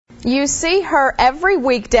You see her every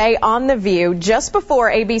weekday on The View just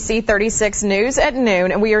before ABC 36 News at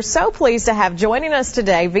noon, and we are so pleased to have joining us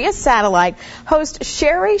today via satellite host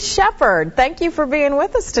Sherri Shepherd. Thank you for being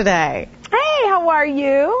with us today. Hey, how are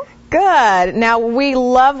you? Good. Now, we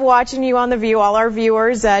love watching you on The View. All our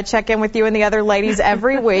viewers check in with you and the other ladies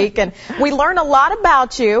every week, and we learn a lot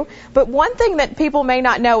about you. But one thing that people may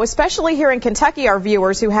not know, especially here in Kentucky, our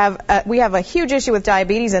viewers who we have a huge issue with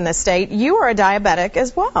diabetes in this state, you are a diabetic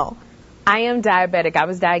as well. I am diabetic. I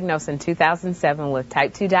was diagnosed in 2007 with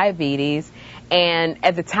type 2 diabetes. And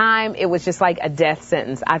at the time, it was just like a death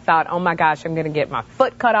sentence. I thought, oh my gosh, I'm going to get my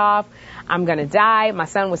foot cut off. I'm going to die. My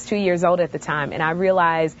son was 2 years old at the time. And I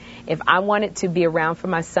realized if I wanted to be around for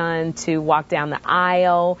my son to walk down the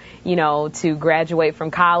aisle, you know, to graduate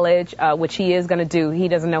from college, which he is going to do. He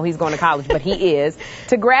doesn't know he's going to college, but he is.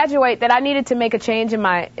 To graduate, that I needed to make a change in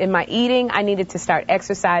my eating. I needed to start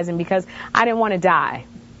exercising because I didn't want to die.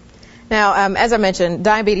 Now, as I mentioned,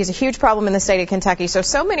 diabetes is a huge problem in the state of Kentucky,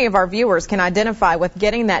 so many of our viewers can identify with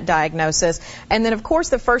getting that diagnosis. And then, of course,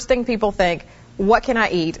 the first thing people think, what can I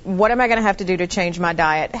eat? What am I going to have to do to change my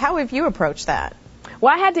diet? How have you approached that?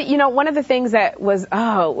 Well, I had to, you know, one of the things that was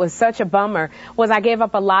such a bummer was I gave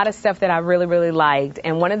up a lot of stuff that I really, really liked.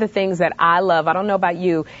 And one of the things that I love, I don't know about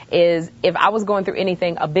you, is if I was going through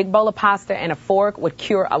anything, a big bowl of pasta and a fork would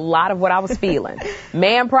cure a lot of what I was feeling.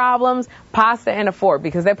 Man problems, pasta and a fork,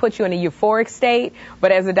 because they put you in a euphoric state.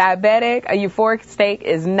 But as a diabetic, a euphoric state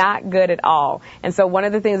is not good at all. And so one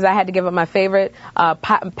of the things I had to give up my favorite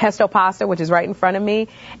pesto pasta, which is right in front of me.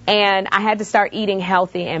 And I had to start eating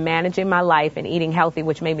healthy and managing my life and eating healthy,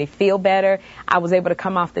 which made me feel better. I was able to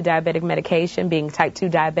come off the diabetic medication, being type 2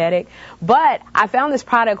 diabetic. But I found this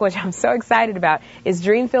product, which I'm so excited about, is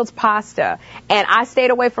Dreamfield's pasta. And I stayed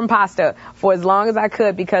away from pasta for as long as I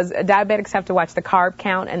could because diabetics have to watch the carb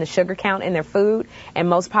count and the sugar count in their food. And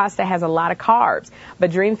most pasta has a lot of carbs.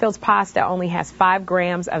 But Dreamfield's pasta only has 5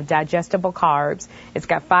 grams of digestible carbs. It's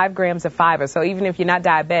got 5 grams of fiber. So even if you're not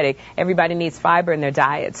diabetic, everybody needs fiber in their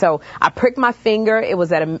diet. So I pricked my finger. It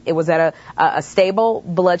was at a stable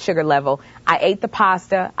blood sugar level. I ate the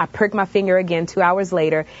pasta. I pricked my finger again 2 hours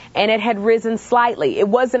later, and it had risen slightly. It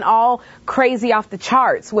wasn't all crazy off the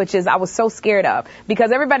charts, which is I was so scared of,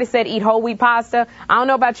 because everybody said eat whole wheat pasta. I don't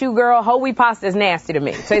know about you, girl. Whole wheat pasta is nasty to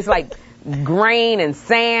me. It tastes like grain and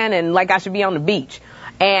sand and like I should be on the beach.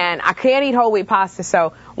 And I can't eat whole wheat pasta,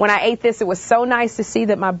 so when I ate this, it was so nice to see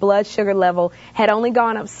that my blood sugar level had only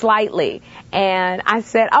gone up slightly. And I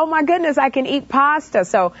said, oh my goodness, I can eat pasta.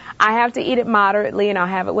 So I have to eat it moderately, and I'll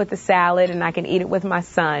have it with the salad, and I can eat it with my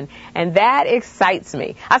son. And that excites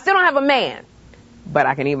me. I still don't have a man, but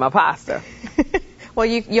I can eat my pasta. Well,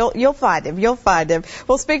 you'll find him. You'll find him.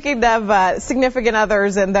 Well, speaking of significant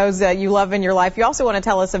others and those you love in your life, you also want to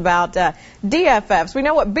tell us about DFFs. We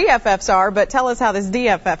know what BFFs are, but tell us how this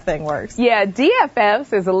DFF thing works. Yeah,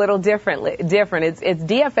 DFFs is a little different. It's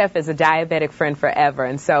DFF is a diabetic friend forever,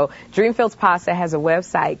 and so Dreamfield's Pasta has a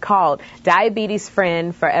website called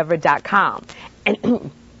diabetesfriendforever.com.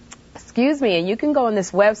 And excuse me, and you can go on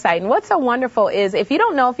this website, and what's so wonderful is if you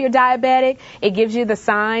don't know if you're diabetic, it gives you the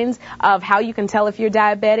signs of how you can tell if you're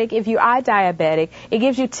diabetic. If you are diabetic, it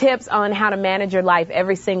gives you tips on how to manage your life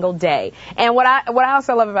every single day. And what I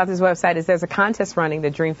also love about this website is there's a contest running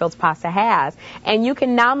that Dreamfield's Pasta has, and you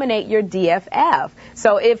can nominate your DFF.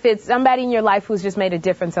 So if it's somebody in your life who's just made a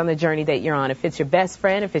difference on the journey that you're on, if it's your best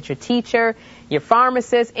friend, if it's your teacher, your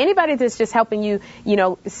pharmacist, anybody that's just helping you, you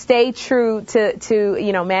know, stay true to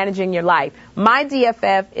you know, managing your life. My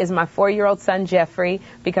DFF is my 4-year-old son, Jeffrey,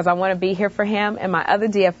 because I want to be here for him. And my other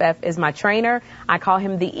DFF is my trainer. I call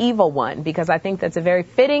him the evil one because I think that's a very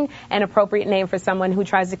fitting and appropriate name for someone who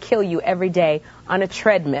tries to kill you every day on a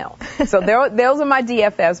treadmill. So those are my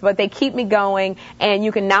DFFs, but they keep me going. And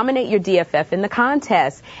you can nominate your DFF in the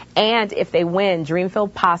contest. And if they win,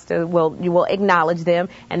 Dreamfield Pasta you will acknowledge them,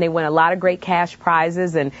 and they win a lot of great cash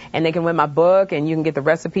prizes, and they can win my book, and you can get the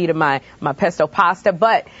recipe to my pesto pasta.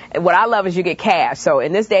 But what I love is you get cash. So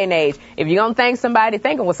in this day and age, if you're going to thank somebody,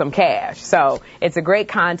 thank them with some cash. So it's a great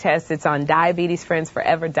contest. It's on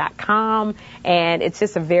diabetesfriendsforever.com, and it's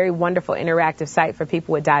just a very wonderful interactive site for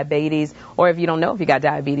people with diabetes, or if you don't know if you got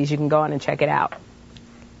diabetes, you can go on and check it out.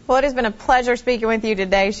 Well, it has been a pleasure speaking with you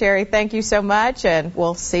today, Sherri. Thank you so much, and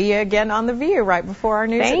we'll see you again on The View right before our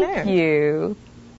news at noon. Thank you.